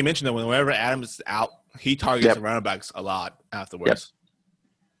reason why he mentioned that whenever Adams is out, he targets the running backs a lot afterwards. Yep.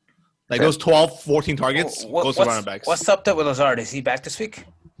 Like those 12, 14 targets goes to running backs. What's up there with Lazard? Is he back this week?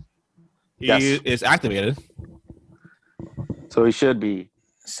 He is activated. So he should be.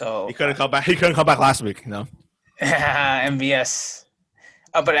 So he couldn't come back. He couldn't come back last week. No. MVS.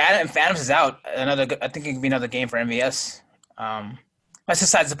 But if Adams is out, I think it could be another game for MVS. That's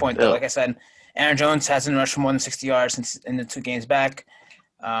besides the point, though. Yeah. Like I said, Aaron Jones hasn't rushed for more than 60 yards since in the 2 games back.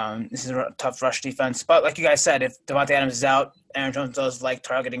 This is a tough rush defense. But like you guys said, if Devontae Adams is out, Aaron Jones does like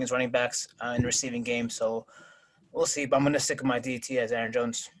targeting his running backs in the receiving game. So we'll see. But I'm going to stick with my DT as Aaron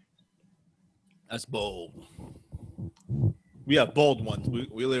Jones. That's bold. We have bold ones.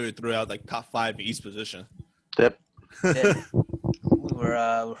 We literally threw out like top 5 in each position. Yep. Yeah. We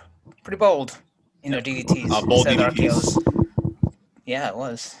were pretty bold in our DDTs. Bold instead of DDTs. RKOs. Yeah, it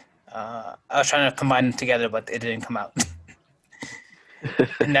was. I was trying to combine them together, but it didn't come out.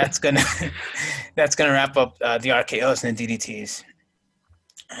 And that's gonna wrap up the RKOs and the DDTs.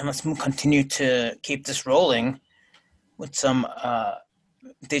 And let's continue to keep this rolling with some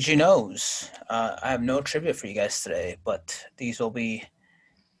Did You Knows. I have no trivia for you guys today, but these will be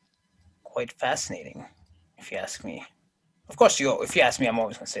quite fascinating, if you ask me. Of course, if you ask me, I'm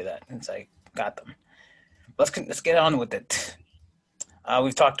always going to say that since I got them. Let's get on with it.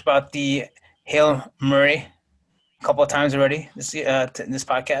 We've talked about the Hail Murray a couple of times already in this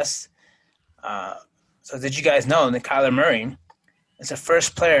podcast. So did you guys know that Kyler Murray is the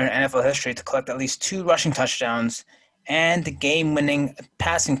first player in NFL history to collect at least 2 rushing touchdowns and the game-winning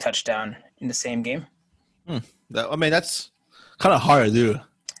passing touchdown in the same game? That's kind of hard to do.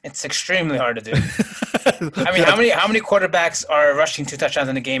 It's extremely hard to do. I mean, how many quarterbacks are rushing 2 touchdowns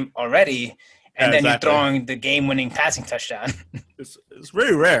in a game already, and then you're throwing the game-winning passing touchdown? It's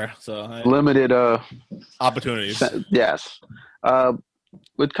very rare. So limited opportunities. Yes.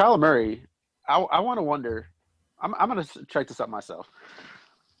 With Kyler Murray, I want to wonder. I'm going to check this out myself.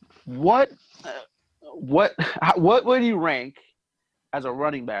 What would you rank as a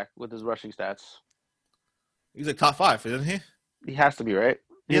running back with his rushing stats? He's like top 5, isn't he? He has to be, right?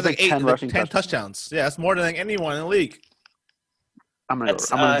 He has like 10 touchdowns. Yeah, that's more than anyone in the league. I'm gonna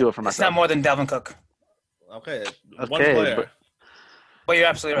do it for myself. It's not more than Dalvin Cook. Okay, one player. But you're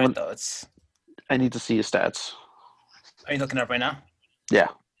absolutely right, though. I need to see his stats. Are you looking up right now? Yeah.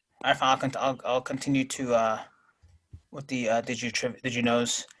 All right, fine. I'll continue to with the did you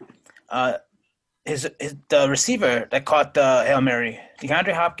knows. The receiver that caught the Hail Mary,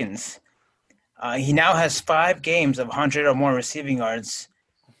 DeAndre Hopkins. He now has 5 games of 100 or more receiving yards,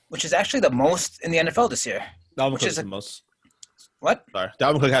 which is actually the most in the NFL this year. Dalvin Cook is the most. What? Sorry,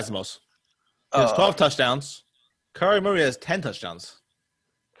 Dalvin Cook has the most. He has 12 touchdowns. Kyler Murray has 10 touchdowns.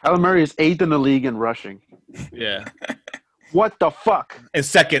 Kyler Murray is 8th in the league in rushing. Yeah. What the fuck? And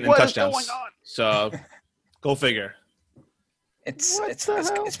second in What is touchdowns. going on? So, go figure. It's What it's the it's,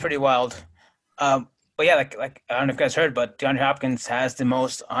 hell? it's pretty wild. But yeah, like I don't know if you guys heard, but DeAndre Hopkins has the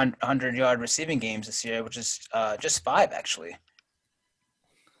most 100-yard receiving games this year, which is just 5 actually.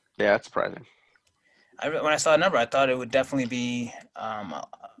 Yeah, that's surprising. When I saw the number, I thought it would definitely be a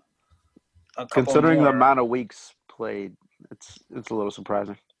couple Considering more. the amount of weeks played, it's a little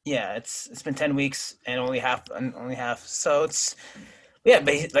surprising. Yeah, it's been 10 weeks and only half. So it's but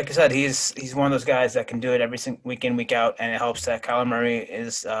like I said, he's one of those guys that can do it every week in, week out, and it helps that Kyler Murray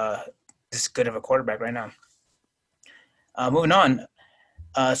is this good of a quarterback right now. Moving on.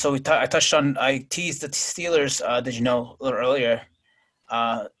 So I teased the Steelers. Did you know a little earlier?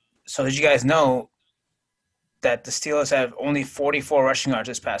 So did you guys know that the Steelers have only 44 rushing yards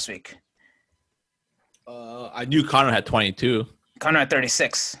this past week? I knew Connor had 22. Connor had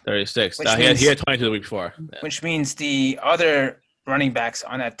 36. 36. Which He had means- 22 the week before. Yeah. Which means the other running backs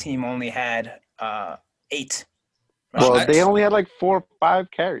on that team only had 8. Well, Nice. they only had like 4 or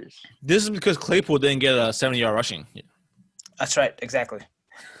 5 carries. This is because Claypool didn't get a 70-yard rushing. That's right, exactly.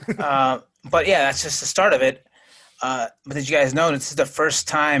 But yeah, that's just the start of it. But did you guys know this is the first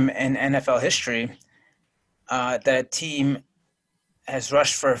time in NFL history that a team has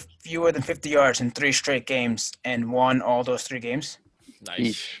rushed for fewer than 50 yards in 3 straight games and won all those 3 games? Nice.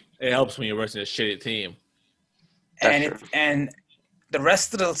 Eesh. It helps when you're versus a shitty team. That's And the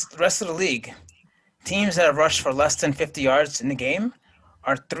rest of the league, teams that have rushed for less than 50 yards in the game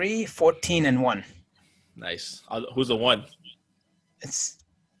are 3-14-1. Nice. Who's the one? It's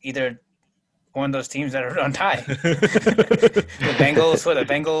either one of those teams that are on tie. The Bengals,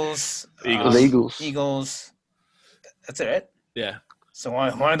 Eagles. The Eagles. Eagles. That's it, right? Yeah. So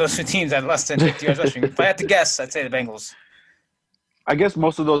one of those 2 teams had less than 50 yards rushing. If I had to guess, I'd say the Bengals. I guess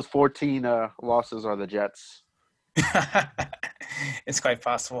most of those 14 losses are the Jets. It's quite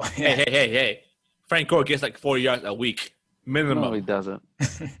possible. Yeah. Hey. Frank Gore gets like 40 yards a week. Minimum. No, he doesn't.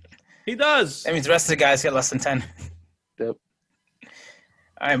 He does. That means the rest of the guys get less than 10. Yep.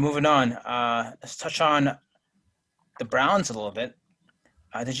 All right, moving on. Let's touch on the Browns a little bit.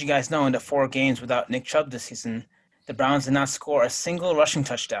 Did you guys know in the 4 games without Nick Chubb this season, the Browns did not score a single rushing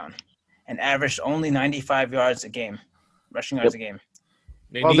touchdown and averaged only 95 yards a game, rushing yards a game.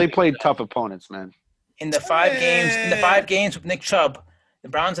 Well, they played tough opponents, man. In the 5 games with Nick Chubb, the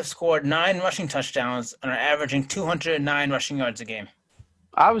Browns have scored 9 rushing touchdowns and are averaging 209 rushing yards a game.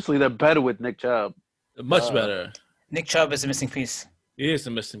 Obviously, they're better with Nick Chubb. Much better. Nick Chubb is a missing piece. He is a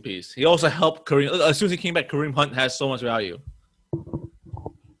missing piece. He also helped Kareem. As soon as he came back, Kareem Hunt has so much value.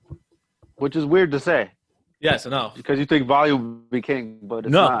 Which is weird to say Yes, I know. because you think volume would be king, but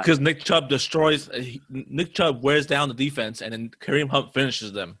it's No, not. because Nick Chubb destroys. Nick Chubb wears down the defense, and then Kareem Hunt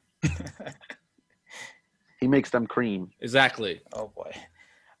finishes them. He makes them cream. Exactly. Oh boy!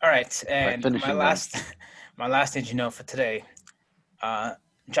 All right, and finishing my them. last did you know for today,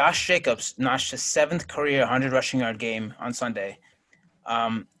 Josh Jacobs notched his 7th career 100 rushing yard game on Sunday.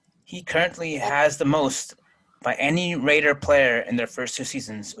 He currently has the most by any Raider player in their first 2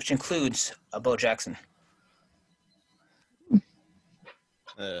 seasons, which includes Bo Jackson.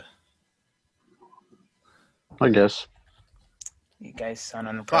 I guess. You guys sound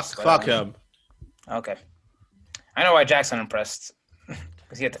unimpressed. by Fuck that one. him. Okay, I know why Jack's unimpressed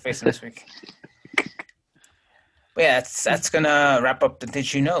because he had to face him this week. But yeah, that's gonna wrap up the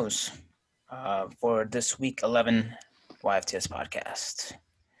Did You Knows for this week 11 YFTS podcast.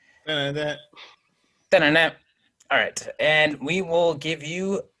 Da-na-na. All right, and we will give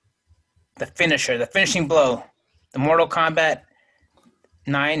you the finisher, the finishing blow, the Mortal Kombat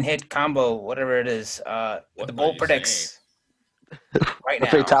 9-hit combo, whatever it is. The are Bold you predicts right The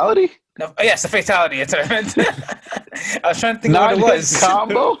now. fatality? No, oh, yes, the fatality. That's what I meant. I was trying to think of what it was.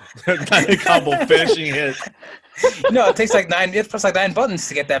 Combo? Combo finishing hit. No, it takes like 9. You have to press like 9 buttons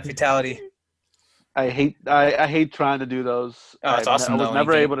to get that fatality. I hate trying to do those. Oh, it's awesome, I though, was when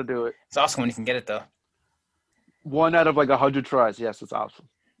never you can- able to do it. It's awesome when you can get it though. 1 out of like 100 tries. Yes, it's awesome.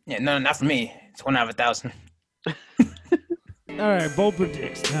 Yeah, no, not for me. It's 1 out of 1,000. All right, Bold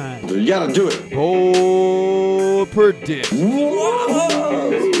Predicts time. You gotta do it. Bold Predicts.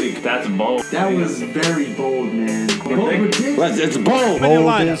 That's bold. That was very bold, man. It's bold. Open your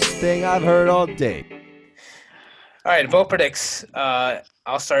Boldest lineup. thing I've heard all day. All right, Bold Predicts.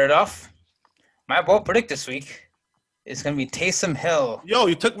 I'll start it off. My Bold Predict this week is going to be Taysom Hill. Yo,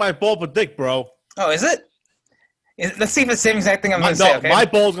 you took my ball predict, bro. Oh, is it? Let's see if it's the same exact thing I'm going to No, say, okay? my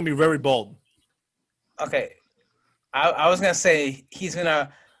ball's gonna be very bold. Okay. I was going to say he's going to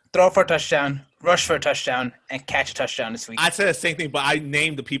throw for a touchdown, rush for a touchdown, and catch a touchdown this week. I said the same thing, but I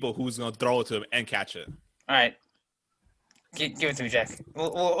named the people who's going to throw it to him and catch it. All right. Give it to me, Jack.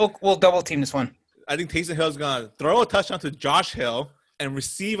 We'll double team this one. I think Taysom Hill's going to throw a touchdown to Josh Hill and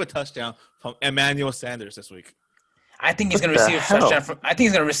receive a touchdown from Emmanuel Sanders this week. I think he's going to receive a touchdown from. I think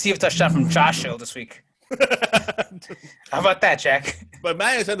he's going to receive a touchdown from Josh Hill this week. How about that, Jack? But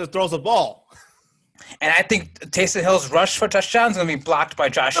Emmanuel Sanders throws the ball. And I think Taysom Hill's rush for touchdown is going to be blocked by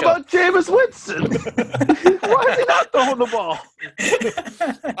Josh Hill. How about Jameis Winston? Why is he not throwing the ball?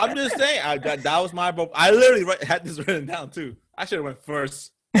 I'm just saying. That was my – I literally had this written down too. I should have went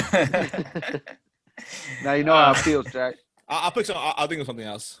first. Now you know how it feels, Jack. I'll pick some. I'll think of something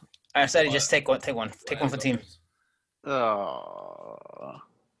else. I said just take one. Take one for the team. Oh,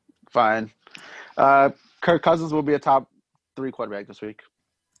 fine. Kirk Cousins will be a top 3 quarterback this week.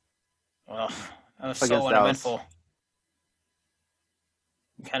 Well, that was Against so Dallas. uneventful.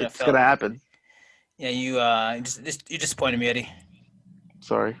 Kind of It's felt. gonna happen. Yeah, you disappointed me, Eddie.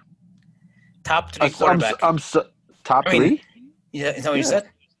 Sorry. Top 3 quarterback. Top I mean, 3. Yeah, is that what you Yeah. said?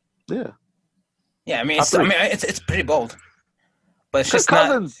 Yeah. Yeah, I mean, Top it's, I three. mean, it's pretty bold, but it's Kirk just not.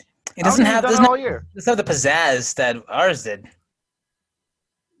 Cousins. It doesn't have all year. doesn't have the pizzazz that ours did.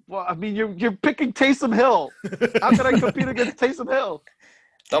 Well, I mean, you're picking Taysom Hill. How can I compete against Taysom Hill?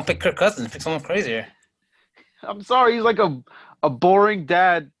 Don't pick Kirk Cousins. Pick someone crazier. I'm sorry, he's like a boring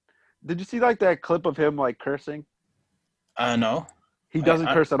dad. Did you see like that clip of him like cursing? No. He doesn't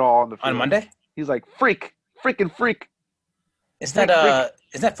on- curse at all on the field. On Monday, He's like freaking freak. isn't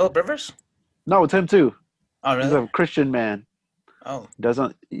that Philip Rivers? No, it's him too. Oh He's really? a Christian man. Oh,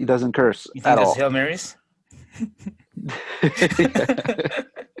 He doesn't curse you think at there's all. Hail Marys?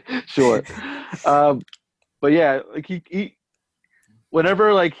 Sure. But yeah, like he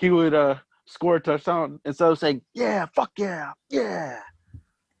whenever like he would score a touchdown, instead of saying, yeah, fuck yeah, yeah,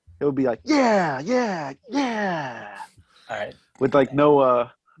 it would be like, yeah, yeah, yeah. All right. With like no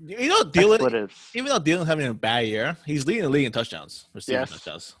You know, Dylan. expletives. Even though Dylan's having a bad year, he's leading the league in touchdowns, receiving Yes.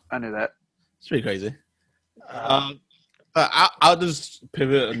 touchdowns. I knew that. It's pretty crazy. I'll just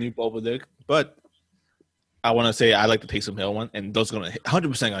pivot a new ball predict, but I want to say I like the Taysom Hill one, and those are gonna hit,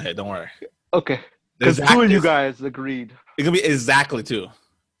 100% gonna hit. Don't worry. Okay. Because two of you guys agreed. It's gonna be exactly 2.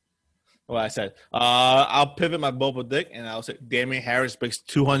 What I said. I'll pivot my ball predict, and I'll say Damian Harris breaks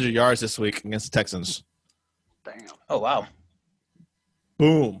 200 yards this week against the Texans. Damn. Oh wow.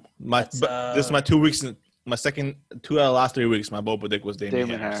 Boom. That's, This is my 2 weeks. My second 2 out of the last 3 weeks. My ball predict was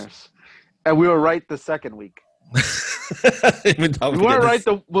Damian Harris. And we were right the second week. Even though We weren't right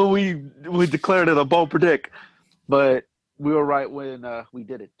when we declared it a bold predict, but we were right when we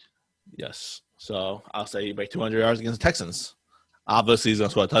did it. Yes. So I'll say he break 200 yards against the Texans. Obviously, he's going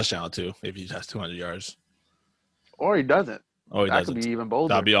to score a touchdown, too, if he has 200 yards. Or he doesn't. Oh, he That doesn't. could be even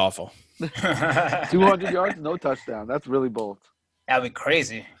bolder. That'd be awful. 200 yards, no touchdown. That's really bold. That'd be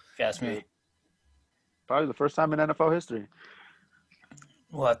crazy, if you ask me. Probably the first time in NFL history.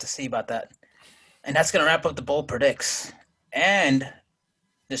 We'll have to see about that. And that's going to wrap up the Bold Predicts and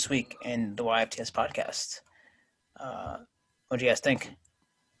this week in the YFTS podcast. What do you guys think?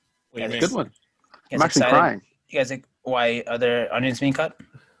 What do you mean? Good one. You I'm guys actually excited? crying. You guys think why are there onions being cut?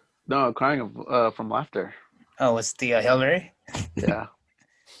 No, I'm crying from laughter. Oh, it's the Hail Mary? Yeah.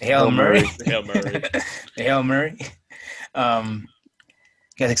 The Hail Murray? Hail Murray. The Hail Murray. You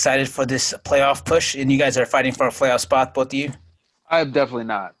guys excited for this playoff push? And you guys are fighting for a playoff spot, both of you? I'm definitely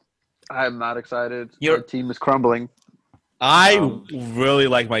not. I am not excited. You're- Our team is crumbling. I really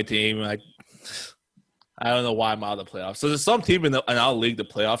like my team. Like, I don't know why I'm out of the playoffs. So there's some team in our league, the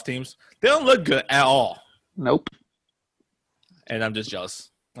playoff teams, they don't look good at all. Nope. And I'm just jealous.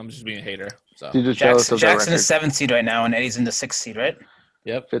 I'm just being a hater. So You're just jealous of their Jackson is record. 7th seed right now, and Eddie's in the 6th seed, right?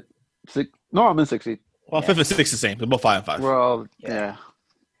 yep. No, I'm in 60. Well, 5th and 6th is the same. They're both 5 and 5. We're all, Yeah. yeah.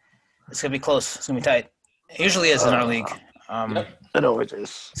 It's going to be close. It's going to be tight. It usually is in our league. It always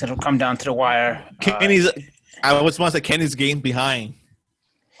is. So it'll come down to the wire. Kenny's. I was once at Kenny's game behind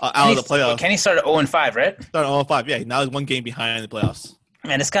out of the playoffs. Kenny started 0-5, right? Started 0-5. Yeah, now he's 1 game behind the playoffs.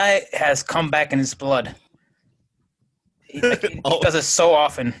 Man, this guy has come back in his blood. He Oh. does it so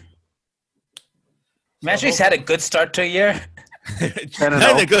often. Imagine he's had a good start to a year.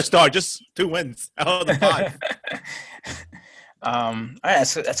 Not a good start. Just 2 wins out of the 5. All right,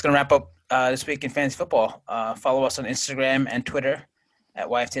 so that's going to wrap up this week in fantasy football. Follow us on Instagram and Twitter at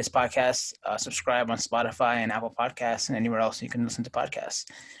YFTS Podcasts. Subscribe on Spotify and Apple Podcasts and anywhere else you can listen to podcasts.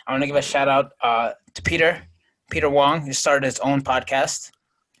 I want to give a shout out to Peter Wong. He started his own podcast.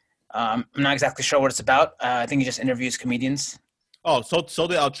 I'm not exactly sure what it's about. I think he just interviews comedians. Oh, so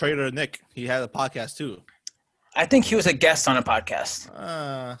did our trader Nick. He had a podcast too. I think he was a guest on a podcast.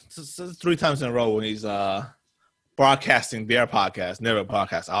 It's 3 times in a row when he's broadcasting their podcast, never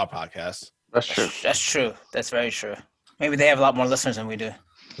broadcast our podcast. That's true. That's true. That's very true. Maybe they have a lot more listeners than we do.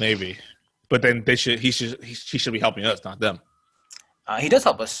 Maybe, but then he should be helping us, not them. He does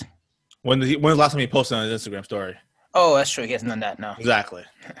help us. When was the last time he posted on his Instagram story? Oh, that's true. He hasn't done that. No. Exactly.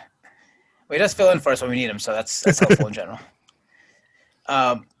 Well, he does fill in for us when we need him, so that's helpful in general.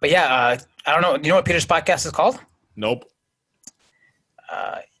 But yeah, I don't know. Do you know what Peter's podcast is called? Nope.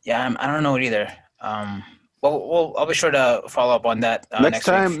 Yeah, I don't know it either. I'll be sure to follow up on that next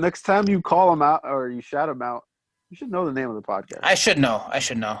week. Next time you call him out or you shout him out, you should know the name of the podcast. I should know.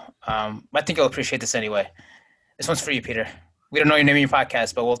 I think you'll appreciate this anyway. This one's for you, Peter. We don't know your name in your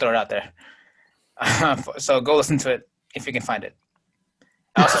podcast, but we'll throw it out there. So go listen to it if you can find it.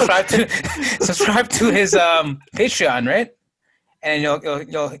 Subscribe to his Patreon, right? And you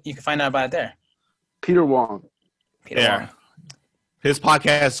can find out about it there. Peter Wong. Wong. His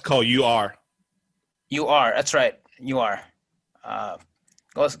podcast is called You Are. You Are. That's right. You Are.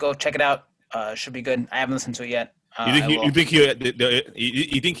 Go check it out. Should be good. I haven't listened to it yet. You think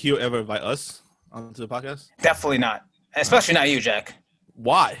he'll ever invite us onto the podcast? Definitely not. Especially not you, Jack.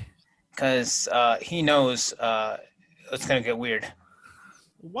 Why? Because he knows it's gonna get weird.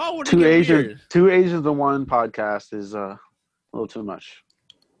 Why would it get weird? Two Asians in one podcast is a little too much.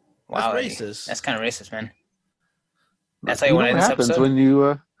 Wow, that's racist. That's kind of racist, man. That's how you want to end this happens episode? when you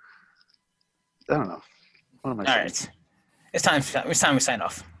I don't know. What am I saying? All right. It's time we sign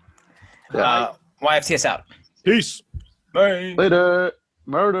off. Yeah. YFTS out. Peace. Bye. Later.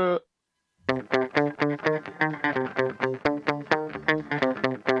 Murder.